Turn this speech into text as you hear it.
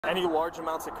Any large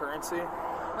amounts of currency?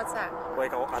 What's that?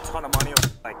 Like a ton of money,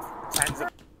 like tens of...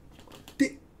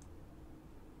 Did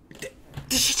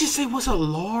she just say what's a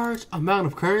large amount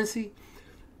of currency?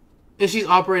 And she's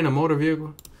operating a motor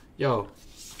vehicle? Yo.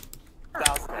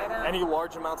 Any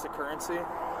large amounts of currency?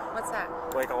 What's that?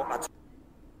 Like a...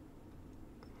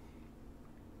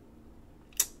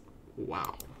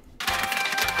 Wow.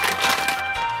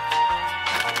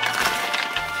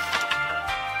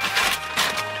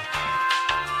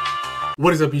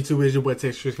 What is up, YouTube? It's your boy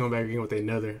TexasChris coming back again with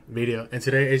another video. And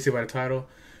today, as you see by the title,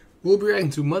 we'll be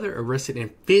reacting to mother arrested in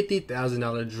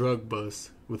 $50,000 drug bust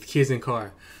with kids in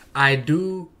car. I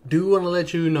do want to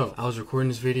let you know, I was recording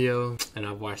this video and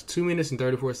I watched 2 minutes and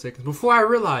 34 seconds before I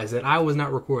realized that I was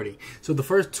not recording. So the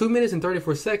first 2 minutes and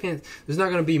 34 seconds, there's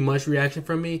not going to be much reaction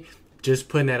from me. Just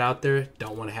putting that out there.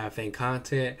 Don't want to have fake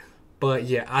content. But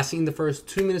yeah, I seen the first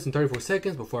 2 minutes and 34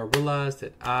 seconds before I realized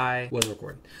that I was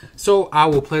recording. So I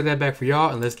will play that back for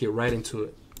y'all and let's get right into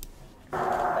it. Hey,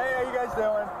 how you guys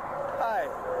doing? Hi.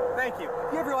 Thank you.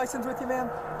 You have your license with you,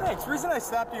 ma'am? Thanks. The reason I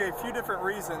stopped you, a few different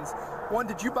reasons. One,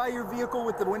 did you buy your vehicle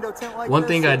with the window tint like One this?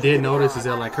 thing I did notice is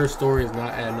that like her story is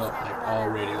not adding up like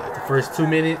already. Like the first 2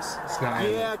 minutes, it's not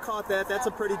adding up. Yeah, I caught that. That's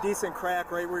a pretty decent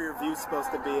crack right where your view's supposed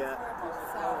to be at.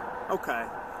 Okay.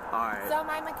 All right. So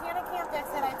my mechanic can't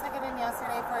fix it. I took it in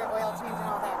yesterday for oil change and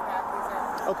all that crap. These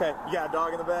are... Okay. You got a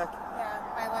dog in the back? Yeah,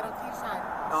 my little Keyshawn.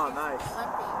 Oh, nice.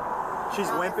 Limpy.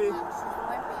 She's wimpy? She's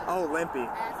limpy. Oh, limpy.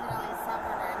 I accidentally stepped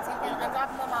on her. I'm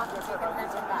dropping them off and taking her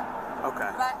to bed.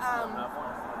 Okay. But,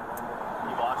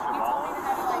 you told me to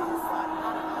have it like this. I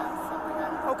don't know, something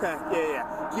like that. Okay. Yeah.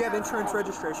 Do you have insurance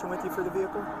registration with you for the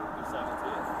vehicle?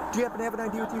 Do you happen to have an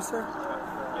ID with you, sir? You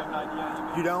have an ID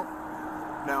on you? You don't?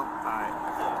 No? Alright.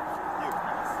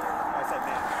 I said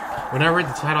man. When I read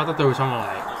the title, I thought they were talking about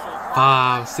like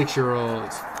 5,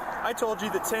 6-year-olds. I told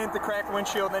you the tint, the cracked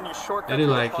windshield, and then you shortcut. I did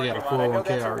like, yeah, the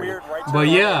 401k already. But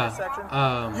yeah,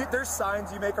 there's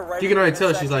signs you make a right. you can already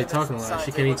tell she's like talking a lot.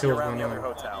 She can't even tell what's going on.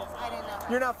 I didn't know.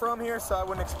 You're not from here, so I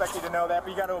wouldn't expect you to know that,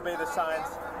 but you gotta obey the signs.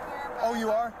 Oh,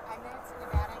 you are? I moved to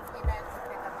Nevada and came back to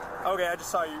pick up my... Okay, I just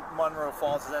saw you, Monroe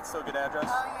Falls. Is that still a good address?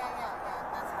 Oh, yeah,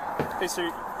 that's right. Hey,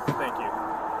 sir. Thank you.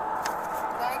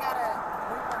 I gotta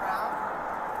loop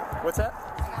around. What's that?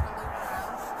 I gotta loop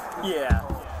around. Yeah.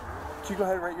 Can you go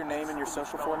ahead and write your name and your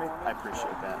social for me? I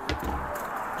appreciate that.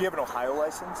 Do you have an Ohio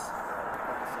license?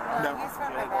 No, he's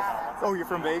from Nevada. Oh, you're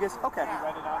from Vegas? Okay.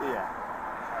 Yeah. Yeah.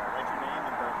 Write your name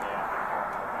and birthday.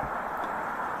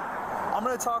 I'm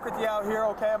going to talk with you out here,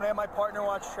 okay? I'm going to have my partner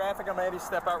watch traffic. I'm going to have you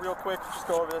step out real quick, just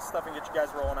go over this stuff and get you guys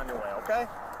rolling on your way, okay?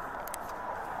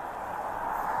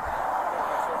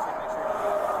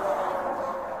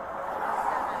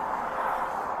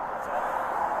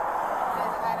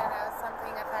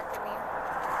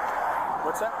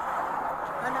 What's that?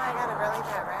 Oh no, I got a really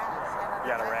bad rash.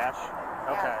 You got a rash?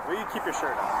 Okay. Yeah. Well, you keep your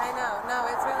shirt on. I know. No,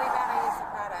 it's really bad. I use the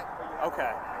product.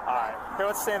 Okay. Alright. Here,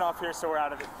 let's stand off here so we're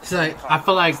out of it. It's like, I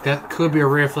feel like that could be a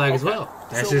red flag as well.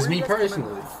 That's so just where me you guys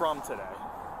personally. coming from today?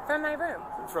 From my room.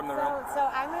 From the room? So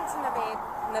I moved to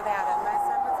Nevada. My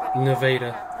son was getting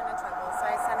Nevada. a ton of trouble, so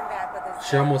I sent him back with his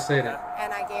She almost said it.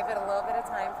 And I gave it a little bit of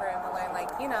time for him to learn, like,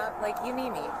 you know, like you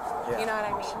need me. Yeah. You know what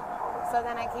I mean? So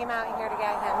then I came out here to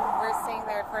get him. We're staying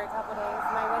there for a couple days.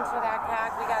 My windshield got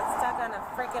cracked. We got stuck on a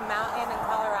freaking mountain in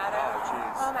Colorado. Oh,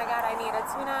 jeez. Oh my God, I need a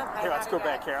tune-up. Here, let's go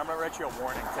back here. I'm going to write you a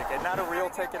warning ticket. Not a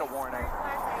real ticket, a warning. I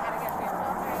gotta get new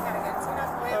filter. I gotta get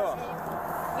tune-up oil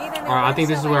change. Alright, I think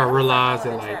this is where I realized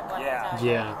that, like,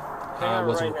 Yeah. I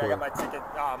wasn't right here. I got recording. my ticket.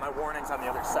 My warning's on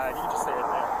the other side. You can just stay right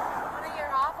there. One of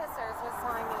your officers was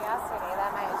telling me yesterday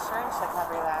that my insurance should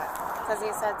cover that. Because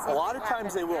he said A lot of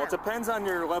times they will. It depends on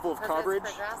your level of coverage.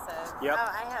 It's progressive. Yep.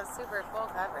 Oh, I have super full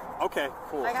coverage. Okay,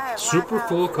 cool. Like I have Super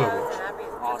full coverage.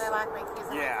 Because I lock my keys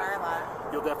in my car a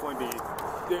lot. You'll definitely be.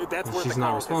 That's worth She's the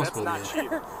not call, 'cause responsible That's not then.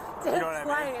 cheap. You know what I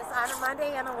mean? Twice, on a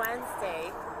Monday and a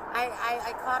Wednesday.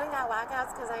 I called and got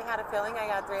lockouts because I had a feeling I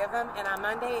got 3 of them. And on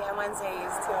Monday and Wednesday, I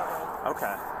used 2 of them.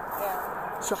 Okay.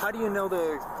 Yeah. So how do you know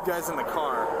the guys in the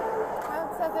car?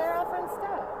 So they're all from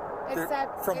Stowe.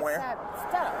 From where?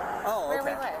 Stowe. Oh, okay. Where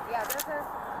we live. Yeah,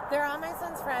 they're all my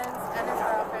son's friends and his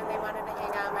girlfriend. They wanted to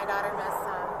hang out. My daughter missed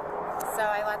them. So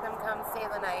I let them come stay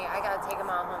the night. I gotta take them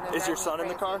all home. Is your son in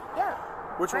the car? Yeah.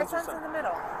 Which my one's your son's son? in the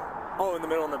middle. Oh, in the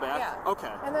middle in the back? Yeah. Okay.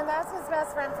 And then that's his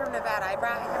best friend from Nevada. I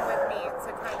brought him with me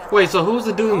to kind of... Wait, so who's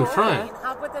the dude in the front?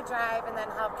 Help with the drive and then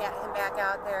help get him back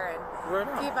out there and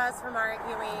keep us from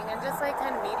arguing and just like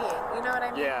kind of mediate. You know what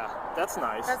I mean? Yeah, that's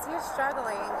nice. Because he's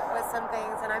struggling with some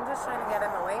things and I'm just trying to get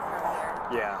him away from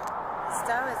here. Yeah.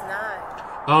 Stowe is not.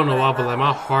 I don't know why, but like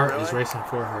my heart is racing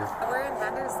for her. We're in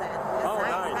Henderson. It's nice.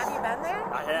 Nice. Have you been there?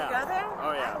 I Yeah. You go there?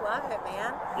 Oh, yeah. I love it,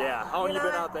 man. Yeah. How long you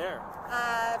been out there?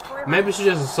 4 Maybe months. she's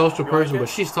just a social You like person, it? but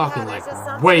she's talking Yeah, like there's just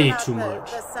something way about too the,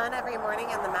 much. The sun every morning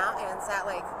in the mountains that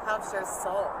like helps your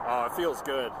soul. Oh, it feels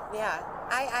good. Yeah,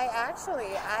 I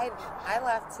actually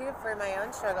left too for my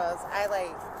own struggles.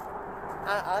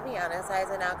 I'll be honest, I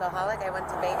was an alcoholic. I went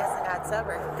to Vegas and got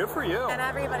sober. Good for you. And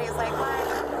everybody's like, what?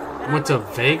 And Went I'm to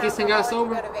like, Vegas and got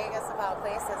sober? You go to Vegas of all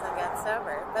places and get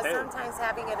sober. But Hey. sometimes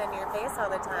having it in your face all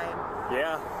the time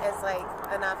Yeah. is like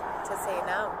enough to say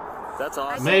no. That's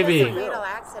I awesome. think Maybe. it's a fatal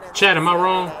accident. Chad, am I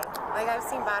wrong? Like I've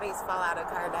seen bodies fall out of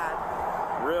car, Dad.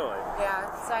 Really?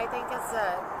 Yeah, so I think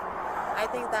I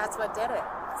think that's what did it.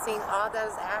 Seeing all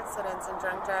those accidents and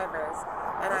drunk drivers,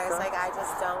 and I was Okay. like, I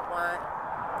just don't want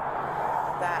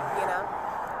that, you know.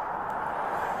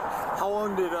 How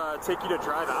long did it take you to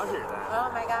drive out here then? Oh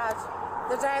my gosh,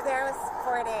 the drive there was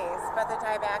 4 days, but the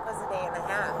drive back was a day and a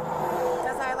half.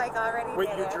 Because I like already Wait,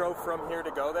 did you it. drove from here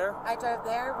to go there? I drove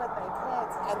there with my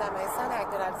kids, and then my son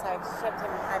acted up, so I shipped him.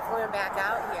 I flew him back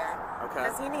out here. Okay.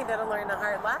 Because he needed to learn a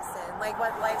hard lesson, like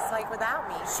what life's like without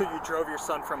me. So you drove your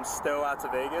son from Stowe out to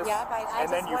Vegas? Yep, I and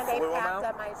just then you one day flew him packed out?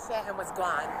 up my shit and was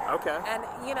gone. Okay. And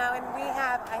you know, and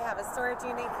I have a storage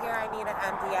unit here I need to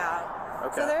empty out.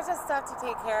 Okay. So there's just stuff to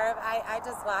take care of. I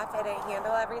just left. I didn't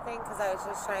handle everything because I was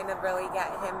just trying to really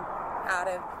get him out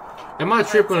of. Am I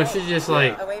tripping or she's just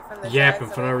like away from the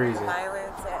yapping drugs, for no away reason? from the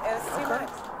violence. It was too Okay.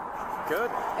 much.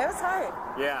 Good. It was hard.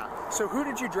 Yeah. So who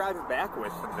did you drive it back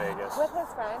with from Vegas? With his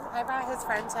friend, I brought his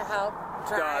friend to help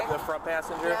drive. The front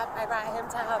passenger? Yep, I brought him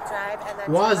to help drive, and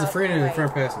then Why to is the help, friend in the like,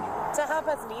 front passenger? to help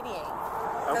us mediate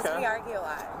because Okay. we argue a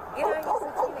lot. You know, he's a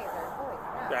teenager. Holy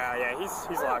crap. Yeah, he's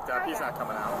locked up. He's not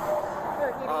coming out.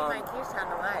 Look, he beat my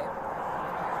Keyshawn alive.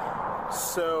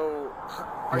 So,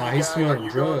 are Wow, you, he's smelling are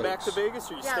you going back drugs. to Vegas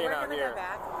or are you Yeah, staying we're out gonna here? go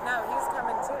back. No, he's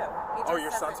coming too. He Oh, just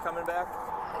your son's doesn't- coming back?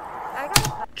 I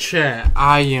got. Chat,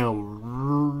 I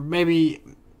am maybe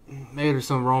there's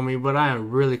something wrong with me, but I am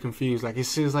really confused. Like it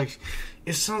sounds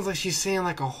like she's saying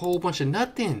like a whole bunch of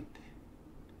nothing.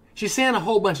 She's saying a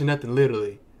whole bunch of nothing,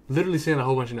 literally saying a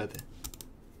whole bunch of nothing.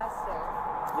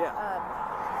 Yeah.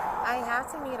 I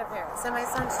have to meet a parent. So my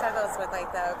son struggles with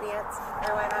like the opiates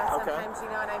or whatnot. Okay. Sometimes, you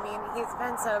know what I mean. He's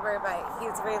been sober, but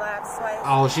he's relapsed twice.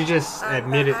 Oh, she just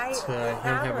admitted But to the him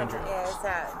having problem drugs. is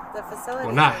that the facility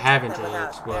Well, not can't having take them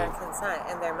drugs, without their but consent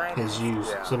and their minors. his use.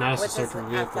 Yeah. So now it's a Which is search for effed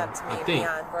vehicle, up to me I think.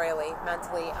 beyond royally,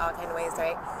 mentally, all kind of ways,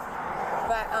 right?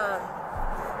 But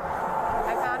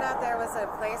I found out there was a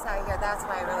place out here. That's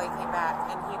why I really came back,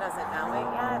 and he doesn't know it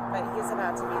yet, but he's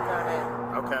about to be thrown in.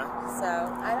 Okay. So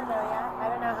I don't know yet. I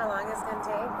don't know how long it's gonna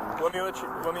take. Let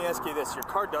me ask you this. Your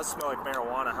car does smell like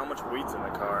marijuana. How much weed's in the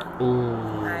car?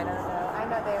 Ooh. I don't know. I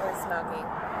know they were smoking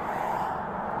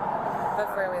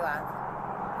before we left.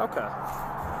 Okay.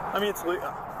 I mean,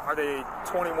 are they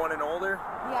 21 and older?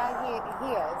 Yeah,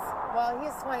 he is. Well,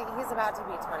 he's 20. He's about to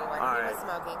be 21. All He right. was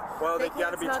smoking. Well, they can't got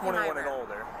to be smoke in 21 my and room.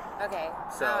 older. Okay.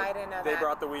 So oh, I didn't know they that.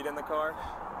 brought the weed in the car?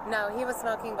 No, he was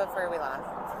smoking before we left.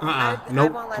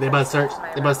 Nope. won't let They him about to smoke search. in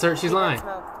my They about to room. search. She's He did lying.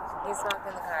 smoke. He smoked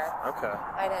in the car. Okay.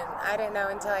 I didn't know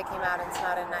until I came out and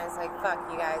smelled it, and I was like, "Fuck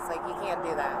you guys! Like you can't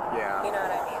do that." Yeah. You know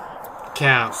what I mean?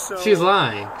 Cow. So- She's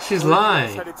lying. She's Where are you lying.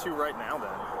 guys headed to right now then?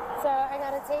 So I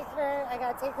gotta take her. I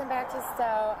gotta take them back to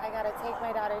Stowe. I gotta take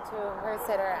my daughter to her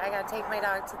sitter. I gotta take my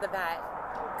dog to the vet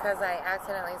because I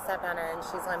accidentally stepped on her and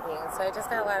she's limping. So I just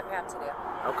got a lot of crap to do.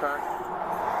 Okay.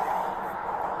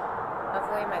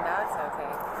 Hopefully my dog's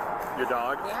okay. Your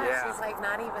dog? Yeah, she's like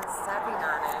not even stepping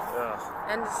on it. Ugh.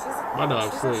 And she's My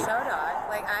dog's she's sweet. a show dog.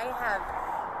 Like I have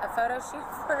a photo shoot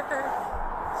for her.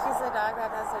 She's a dog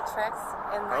that does the tricks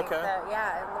and like Okay.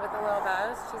 and with the little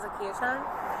bows. She's a Keyshawn.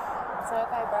 So if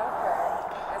I broke her,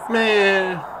 it's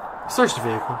Man, search the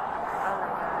vehicle. oh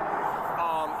my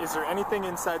god. Is there anything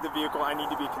inside the vehicle I need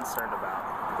to be concerned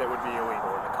about that would be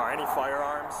illegal in the car? Any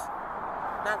firearms?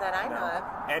 Not that I know of.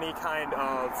 Any kind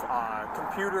of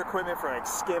computer equipment for like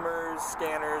skimmers,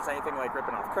 scanners, anything like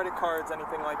ripping off credit cards,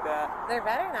 anything like that? There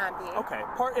better not be. Okay.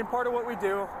 Part of what we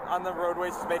do on the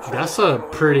roadways is make sure That's there's a nothing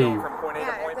illegal pretty going from point A to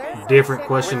Yeah, if point B. there's some Different shit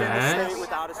question to within the ask. state, we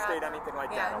Without have a state, problems. anything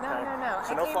like Yeah, that, okay? no. So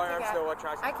I no came to firearms, get- no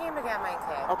electronics? I came to get my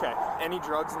kid. Okay. Any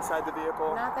drugs inside the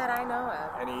vehicle? Not that I know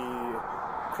of. Any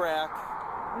crack,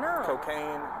 No.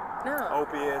 cocaine, No.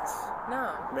 opiates,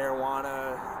 No.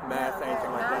 marijuana, meth, No,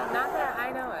 anything like that? Not that I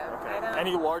know of. Okay. I don't.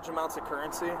 Any large amounts of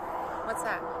currency? What's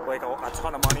that? Like a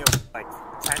ton of money, like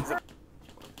tens of...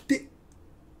 Did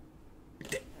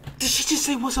she just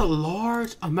say what's a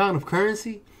large amount of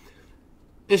currency?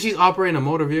 And she's operating a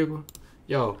motor vehicle?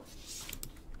 Yo,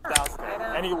 thousands. I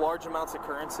don't- Any large amounts of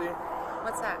currency?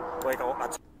 What's that? Like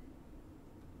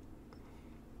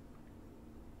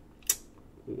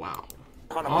Wow.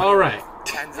 Ton of All money, right.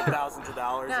 Tens of thousands of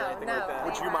dollars or anything like that.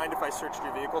 Would you I- mind if I searched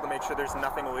your vehicle to make sure there's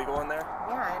nothing illegal in there?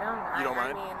 Yeah, I don't. You don't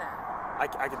mind? I mean,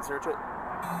 I can search it.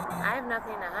 I have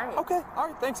nothing to hide. Okay, all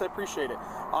right, thanks, I appreciate it.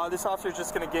 This officer's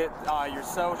just gonna get your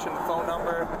SOCH and the phone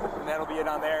number, and that'll be it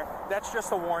on there. That's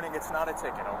just a warning, it's not a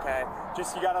ticket, okay?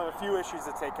 Just, you gotta have a few issues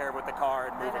to take care of with the car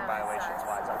and moving violations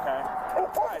wise, okay?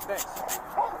 All right, thanks.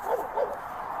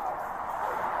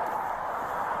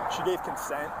 She gave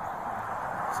consent,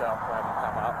 so we'll have him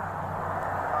pop out.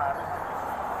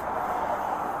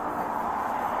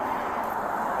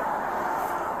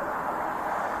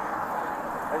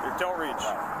 Don't reach.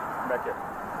 Back here.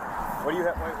 What do you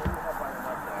have? What do you have by your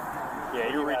left there? Yeah,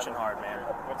 you're reaching hard, man.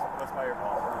 What's by your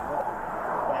ball?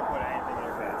 Can't put anything in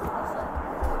your face.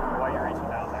 While you're reaching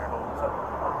down there, hold this up.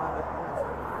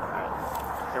 Alright.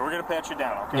 Here, we're gonna pat you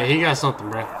down, okay? Yeah, he got something,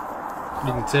 bro.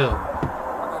 You can tell.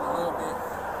 I got a little bit.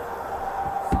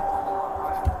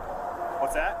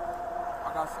 What's that? I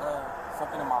got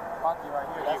something in my pocket right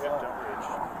here. That's Don't reach.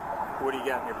 What do you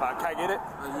got in your pocket? Can I get it?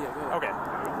 yeah, good. Okay.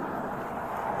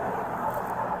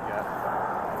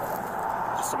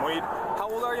 Just some weed. How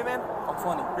old are you, man? I'm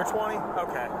 20. You're 20?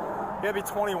 Okay. You gotta be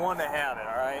 21 to have it,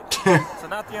 alright? So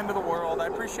not the end of the world. I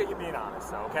appreciate you being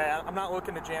honest, though, okay? I'm not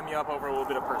looking to jam you up over a little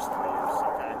bit of personal use,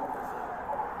 okay?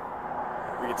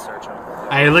 We can search him.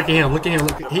 Hey, look at him. Look at him.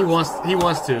 Look at, he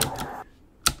wants to.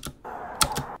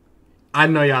 I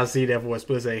know y'all see that voice,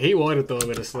 but say he wanted to throw him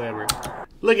in a slammer.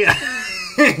 Look at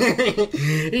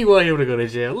he want him to go to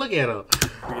jail. Look at him.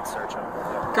 We can search him.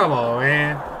 Come on,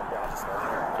 man. Yeah, I'll just let you.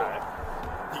 Alright.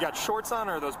 You got shorts on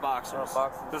or are those boxers?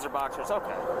 boxers. Those are boxers,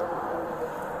 okay.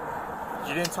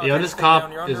 You didn't tuck Yo, this anything down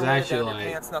cop your is underwear, actually down your like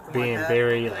pants, nothing being like that?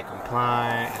 very like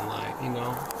compliant and like, you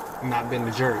know, not being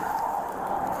a jerk,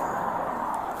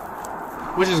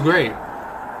 which is great.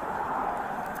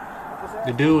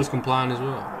 The dude was compliant as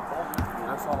well.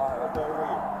 That's all I have.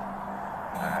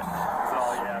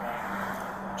 Oh, yeah,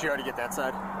 man. Did you already get that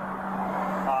side?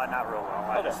 Not real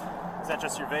well. Okay. Is that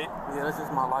just your vape? Yeah, this is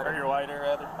my Or lighter. your lighter,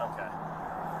 rather? Okay.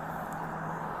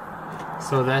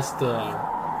 So that's Yeah,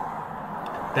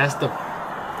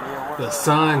 the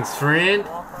son's friend,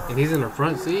 and he's in the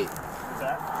front seat. What's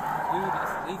that? weed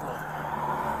is legal.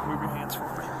 Move your hands for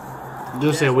me.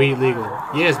 You said weed legal.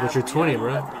 Yes, but you're 20, You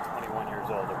bro. have to be 21 years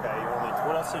old, okay? You only.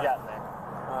 What else you got in there?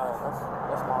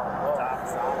 That's my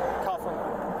Cuff him.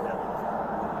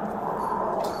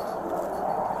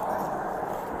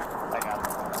 I got it.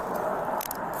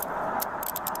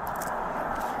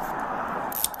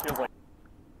 Feels like.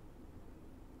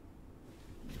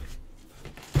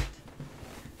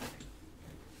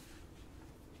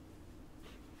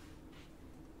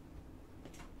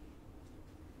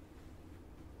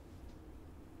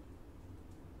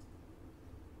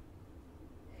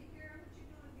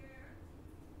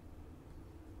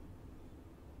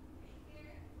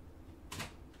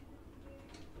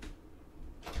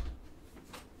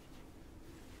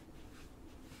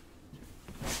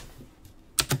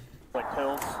 Like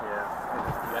pills?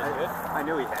 Yeah. I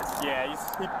knew he had some. Yeah, he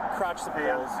crotched the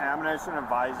Hey, pills. I'm going to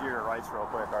advise you your rights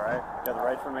real quick, all right? You have the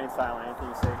right to remain silent.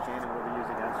 Anything you say can and will be used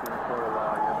against you in a court of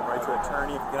law. You have the right to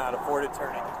attorney if you cannot afford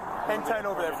attorney. Hang tight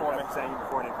over there for me. I'm saying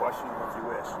before any questions if you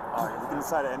wish. You can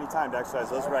decide at any time to exercise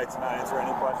those rights and not answer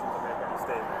any questions or make any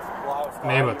statements.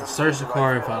 Man, about to search the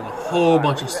car and find a whole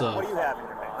bunch of stuff. What do you have in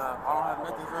your pants? I don't have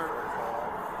nothing, sir.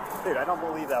 Dude, I don't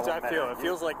believe that That's one. how I feel. It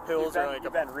feels like pills are like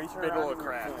you've a been reaching big around roll of in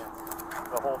your crap. pants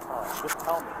the whole time. Just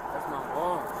tell me. That's my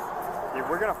lungs. Yeah,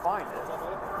 we're going to find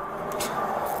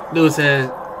it. Dude says,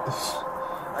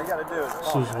 All you got to do is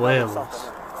Sus I know huevos. there's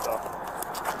something in it, so.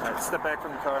 Alright, step back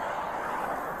from the car.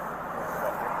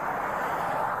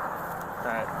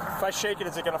 Alright. If I shake it,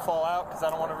 is it going to fall out? Because I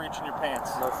don't want to reach in your pants.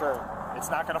 No, sir. It's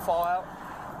not going to fall out?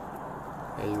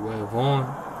 hey, wave on.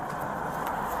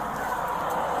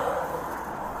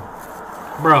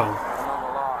 Bro, I'm on the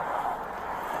log.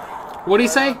 what'd he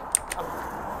say? I'm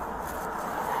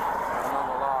on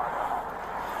the log.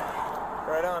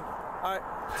 Right on. Alright,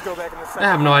 let's go back in the I second.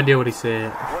 have no idea what he said.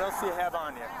 What else do you have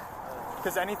on you?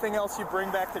 Because anything else you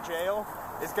bring back to jail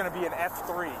is going to be an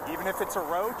F3. Even if it's a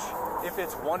roach, if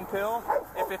it's one pill,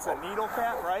 if it's a needle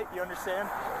cat, right? You understand?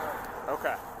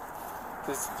 Okay.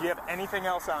 Because do you have anything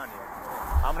else on you?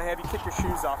 I'm going to have you kick your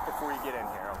shoes off before you get in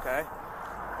here, okay?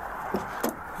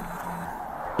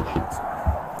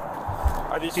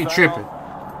 Are these He fentanyl? tripping.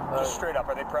 Just straight up,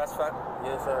 are they press fent?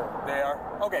 Yes, sir. They are?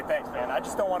 Okay, thanks, man. I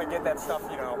just don't want to get that stuff,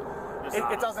 you know.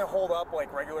 It doesn't hold up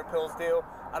like regular pills do.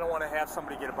 I don't want to have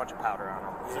somebody get a bunch of powder on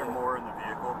them. Is there more in the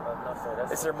vehicle? No, sir.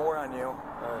 That's Is there more on you?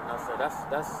 no, sir.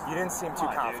 That's You didn't seem too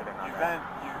confident on You've that.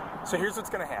 been, So here's what's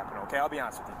going to happen, okay? I'll be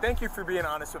honest with you. Thank you for being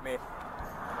honest with me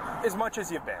as much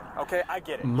as you've been, okay? I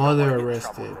get it. Mother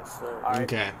arrested. Right?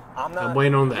 Okay. I'm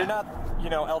waiting on that.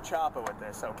 You're not, El Chapo with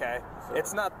this, okay?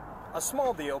 It's not a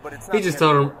small deal, but it's not. He just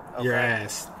told him, your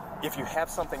ass. If you have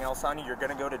something else on you, you're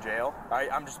going to go to jail.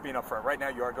 I'm just being upfront. Right now,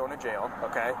 you are going to jail,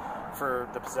 okay, for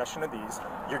the possession of these.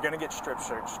 You're going to get strip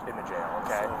searched in the jail,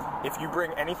 okay? If you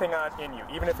bring anything on in you,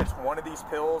 even if it's one of these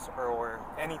pills or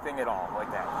anything at all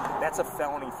like that, that's a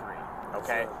felony 3,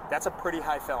 okay? That's a pretty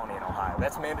high felony in Ohio.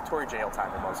 That's mandatory jail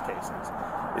time in most cases.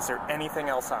 Is there anything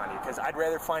else on you? Because I'd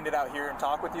rather find it out here and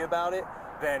talk with you about it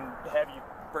than have you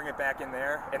bring it back in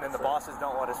there, and then the bosses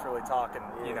don't let us really talk, and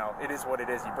you know, it is what it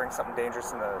is. You bring something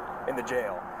dangerous in the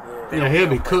jail. Yeah, he'll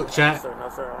be cooked, chat. No,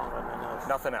 sir, I don't got nothing else.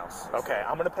 Nothing else. Okay,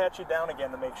 I'm gonna pat you down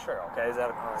again to make sure. Okay, is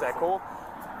that cool?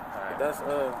 Alright. That's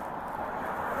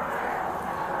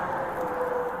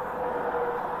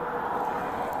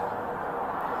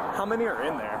How many are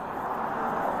in there?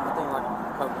 I think like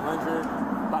a couple hundred.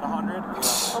 About 100.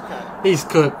 Yeah. Okay. He's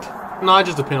cooked. No, it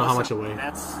just depends on how much it weighs.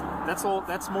 That's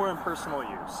more in personal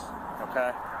use.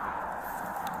 Okay.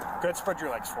 Go ahead, spread your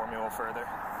legs for me a little further.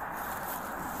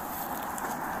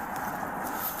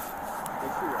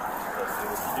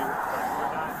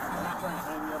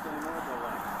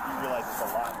 You realize it's a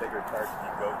lot bigger target when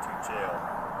you go to jail,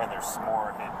 and there's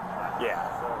more hidden.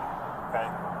 Yeah. Okay.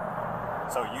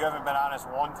 So you haven't been honest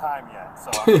one time yet.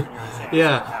 So I'm giving you a chance.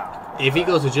 Yeah. Right now. If he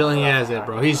goes to jail and he has that,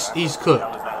 bro, he's cooked.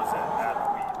 That was at the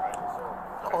weed, right?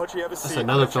 I'll let you have a seat. That's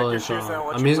another felony charge.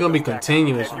 I mean, it's gonna be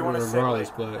continuous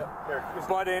regardless, but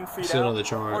butt in, feet still out. another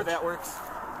charge. Or that works.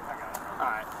 All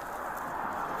right.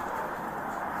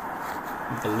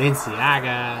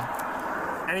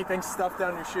 Balenciaga. Anything stuffed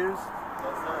down your shoes?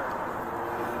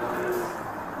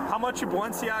 How much your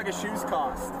Balenciaga shoes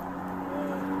cost?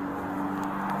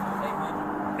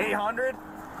 800.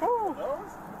 Woo.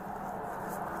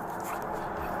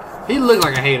 He looked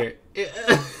like a hater.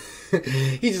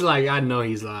 He's just like, I know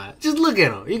he's lying. Just look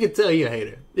at him. You can tell he's a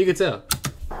hater. You can tell.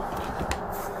 You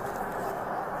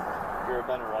ever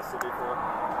been arrested before?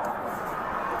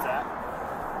 What's that?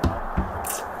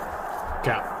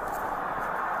 Cap.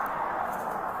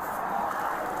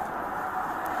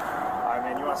 Alright,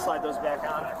 man, you want to slide those back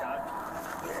on?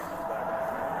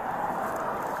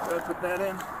 Go ahead, put that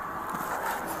in.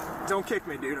 Don't kick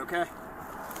me, dude, okay?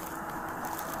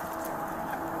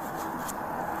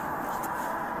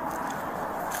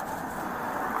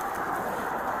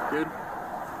 Good?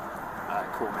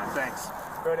 Alright, cool, man. Thanks.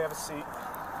 Go ahead and have a seat.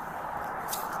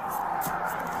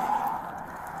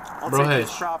 I'll Bro, take hey.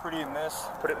 this property and this,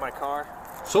 put it in my car.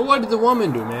 So what did the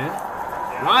woman do, man?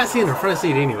 Why is he in the front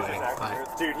seat anyway?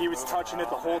 Like, Dude, he was touching it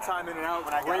the whole time in and out.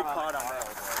 Great caught on that.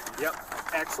 Yep.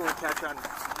 Excellent catch on.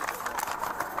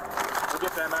 We'll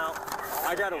get them out.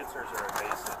 I got Answers are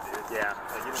evasive, dude. Yeah.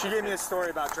 She gave me a story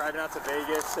about driving out to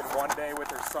Vegas and one day with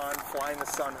her son, flying the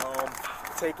son home,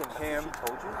 taking him. She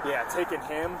told you? Yeah, taking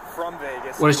him from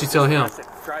Vegas. What did she tell him?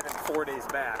 Driving 4 days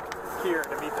back here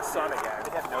to meet the son again.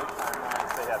 They have no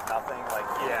timelines. They have nothing. Like,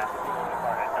 Yeah.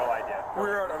 I had no idea.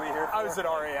 Are we here? I was at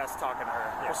RAS talking to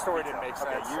her. Her story didn't make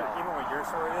sense. Okay, even what your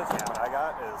story is, what I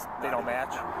got is They don't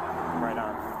match? Right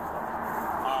on.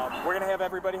 We're going to have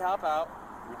everybody hop out.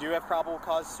 We do have probable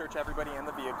cause to search everybody in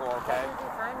the vehicle, okay?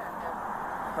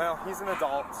 Well, he's an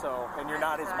adult, so, and you're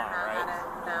not his mom, right?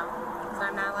 No. So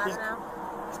I'm not allowed to know?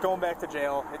 He's going back to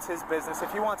jail. It's his business.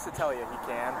 If he wants to tell you, he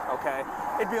can, okay?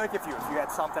 It'd be like if you had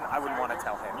something, I wouldn't want to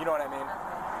tell him. You know what I mean?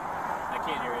 I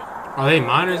can't hear you. are they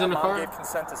minors in the Mom car? gave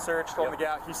consent to search, told him to get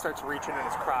out. He starts reaching in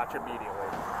his crotch immediately.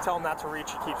 Tell him not to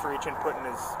reach. He keeps reaching, putting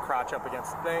his crotch up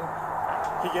against the thing.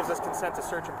 He gives us consent to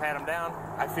search and pat him down.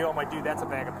 I feel I'm like, dude, that's a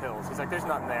bag of pills. He's like, there's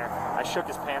nothing there. I shook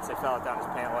his pants. They fell out down his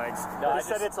pant legs. No, He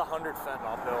said it's 100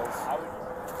 fentanyl pills.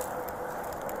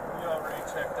 You already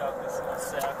checked out this little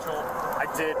satchel. I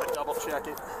did, but double check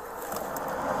it.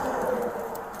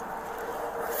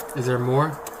 Is there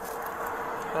more?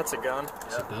 That's a gun.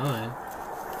 It's a gun.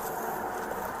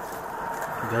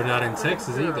 They're not in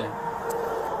Texas either.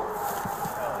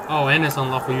 Oh, and it's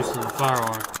unlawful use of a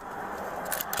firearm.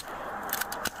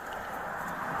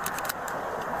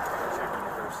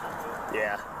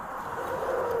 Yeah.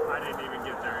 I didn't even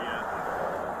get there yet.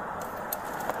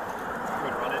 Can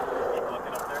we run it? Keep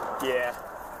looking up there. Yeah.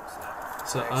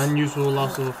 It's an unusual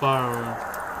loss of a firearm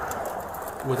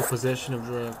with the possession of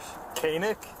drugs.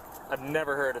 Koenig? I've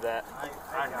never heard of that.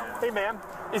 I know. Hey, ma'am,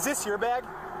 is this your bag?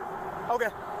 Okay.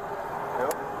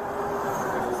 Nope.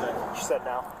 She said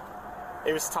no.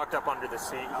 It was tucked up under the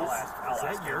seat. Is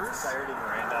that yours? I already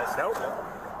Mirandized. Nope.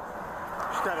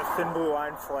 She's got a thin blue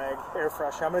line flag, air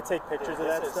freshener. I'm gonna take pictures of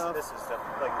that stuff. This is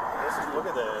look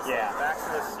at this. Yeah. Like, backs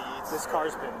of the seats. This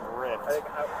car's been ripped. I think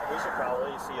we should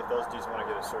probably see if those dudes want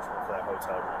to get a search warrant for that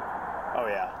hotel room. Oh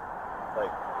yeah.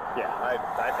 Like, Yeah.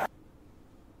 I think.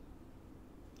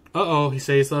 Uh-oh, he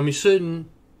said something he shouldn't.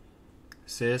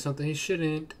 Said something he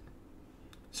shouldn't.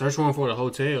 Search warrant for the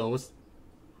hotel. What's...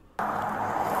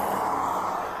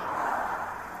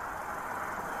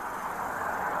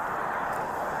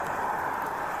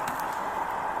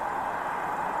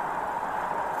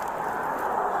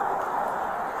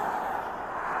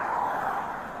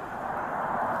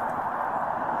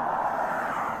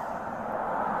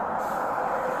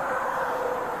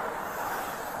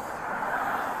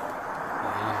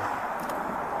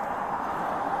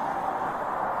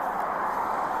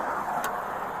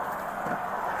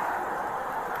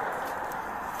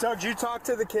 Doug, did you talk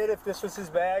to the kid if this was his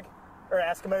bag? Or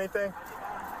ask him anything?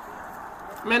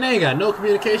 Man, they ain't got no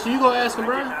communication. You go ask him,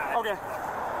 bro. Okay.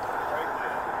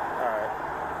 Alright.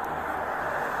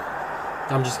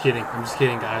 I'm just kidding,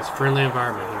 guys. Friendly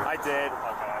environment here. I did.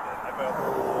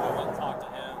 I went and talked to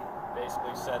him.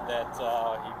 Basically said that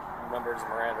he remembers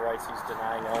Miranda rights. He's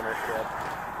denying ownership.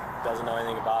 Doesn't know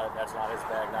anything about it. That's not his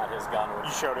bag, not his gun. Which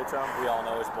You showed it to him? we all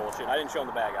know is bullshit. I didn't show him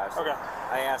the bag, guys. Okay.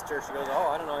 I asked her. She goes, "Oh,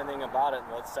 I don't know anything about it."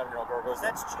 And the 7-year-old girl goes,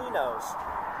 "That's Chino's."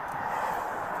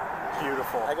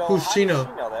 Beautiful. I go, Who's "How Chino?" does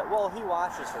she know that? Well, he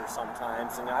watches her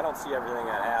sometimes, and I don't see everything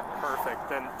that happens. Perfect.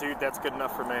 Then, dude, that's good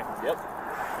enough for me. Yep.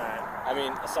 Alright. I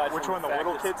mean, aside Which from one, the fact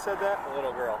little it's- kid said that? The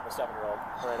little girl, the 7-year-old.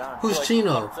 Right on. Who's Like,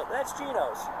 Chino? That's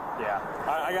Chino's. Yeah.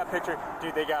 I got a picture.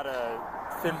 Dude, they got a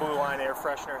thin blue line air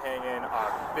freshener hanging,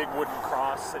 a big wooden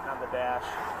cross sitting on the dash.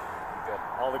 Good.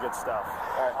 All the good stuff.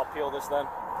 All right, I'll peel this then.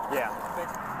 Yeah.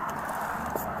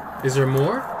 Is there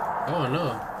more? Oh,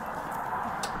 no.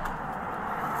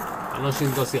 I know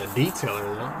she's gonna see a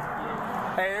detailer,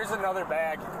 though. Hey, there's another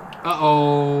bag.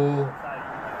 Uh-oh.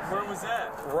 Where was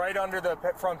that? Right under the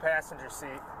front passenger seat.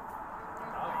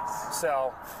 Nice.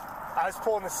 So, I was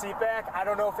pulling the seat back. I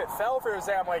don't know if it fell, if it was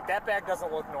there. I'm like, that bag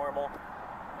doesn't look normal.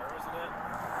 Where was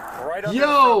it? Right under the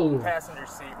front passenger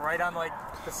seat. Right on, like,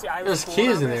 the seat. I was There's kids pulling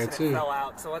in on there, this too. and it fell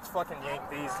out. So let's fucking yank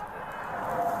these.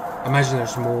 Imagine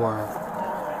there's more.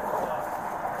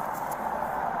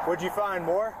 What'd you find?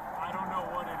 More? I don't know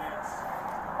what it is.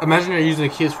 Imagine they're using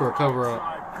the kids for a cover-up.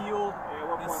 I peeled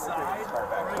this side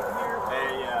right here.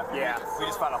 Hey, Yeah. We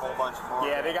just found a whole bunch more.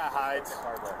 Yeah, they got hides.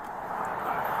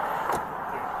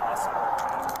 Awesome.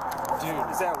 Dude,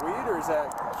 Is that weed or is that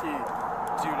key?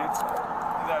 dude,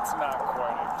 that's not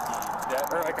quite a key.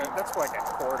 Or that's like a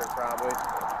quarter probably.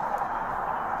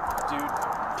 Dude,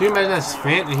 Can you imagine that's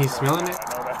Fant and he's smelling it? I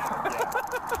know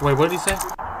that. Wait, what did he say?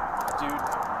 Dude,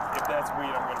 if that's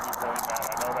weed, I'm gonna be really mad.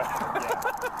 I know that.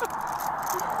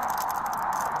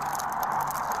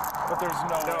 But there's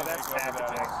no No, way that's they go to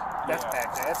that. packaging. That's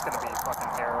packaging. That's gonna be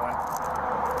fucking heroin.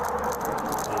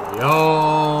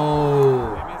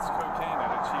 Yo. Maybe it's cocaine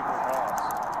at a cheaper cost.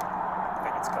 I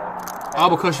think it's called. All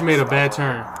because she made a bad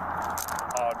turn.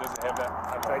 Oh, does it have that?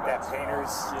 I don't Like know. that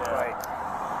painter's, Yeah. like,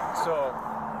 So,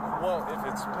 well, if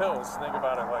it's pills, think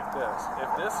about it like this. If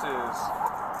this is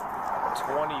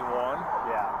 21,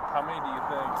 yeah, how many do you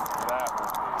think that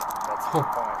would be? that's the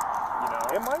point. You know?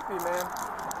 It might be, man.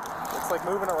 It's like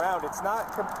moving around. It's not,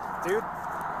 dude.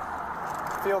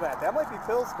 Feel that? That might be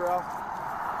pills, bro.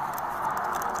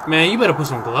 Man, you better put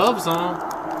some gloves on.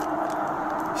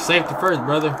 Safety first,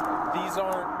 brother. These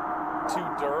aren't too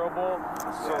durable,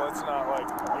 so it's not like...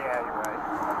 Yeah, you're right.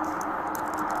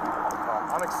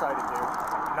 Oh, I'm excited, dude.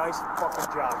 Nice fucking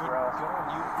job, bro. God,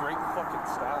 you great fucking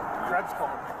style. Greg's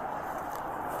calling me.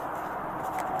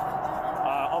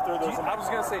 I'll throw those in my I was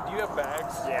car. gonna say, do you have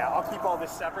bags? Yeah, I'll keep all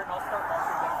this separate and I'll start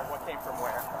marking down what came from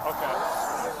where. Okay.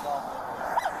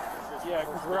 Yeah,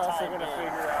 because we're also gonna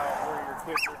figure out where your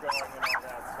kids are going and all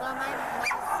that stuff. Well, my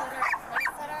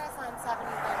sitter is on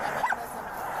 73rd. My mom is in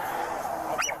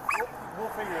Oakland. Okay, we'll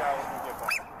figure it out when we get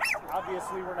back.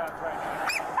 Obviously, we're not trying to...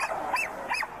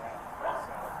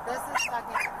 This is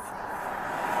fucking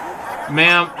insane.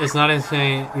 Ma'am, it's not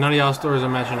insane. None of y'all stories are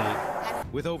matching up.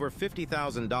 With over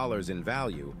 $50,000 in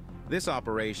value, this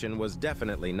operation was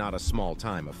definitely not a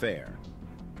small-time affair.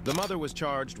 The mother was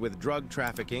charged with drug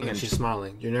trafficking And and she's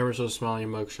smiling. You're never supposed to smile in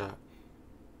your mugshot.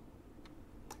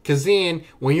 Cause then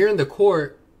when you're in the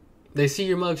court, they see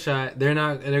your mugshot. They're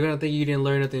gonna think you didn't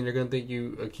learn nothing. They're gonna think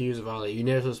you accused of all that. You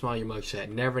never supposed to smile in your mugshot.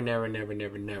 Never, never, never,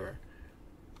 never, never.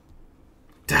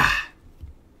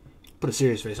 Put a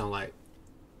serious face on, like.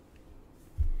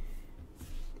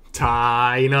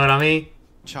 You know what I mean?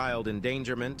 child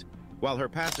endangerment, while her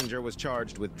passenger was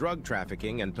charged with drug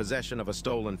trafficking and possession of a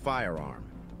stolen firearm.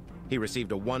 He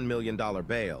received a $1 million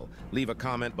bail. Leave a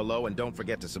comment below and don't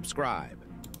forget to subscribe.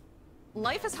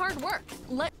 Life is hard work.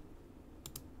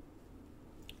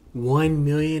 $1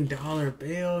 million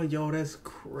bail? Yo, that's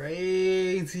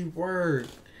crazy work.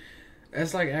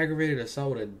 That's like aggravated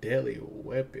assault with a deadly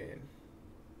weapon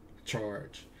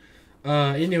charge.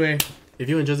 Anyway, if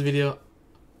you enjoyed the video,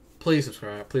 please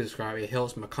subscribe. Please subscribe. It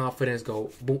helps my confidence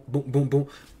go boom, boom, boom, boom.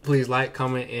 Please like,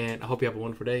 comment, and I hope you have a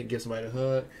wonderful day. Give somebody a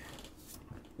hug.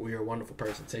 We are a wonderful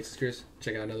person. TexasChris.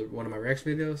 Check out another one of my Rex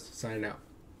videos. Signing out.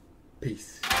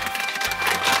 Peace.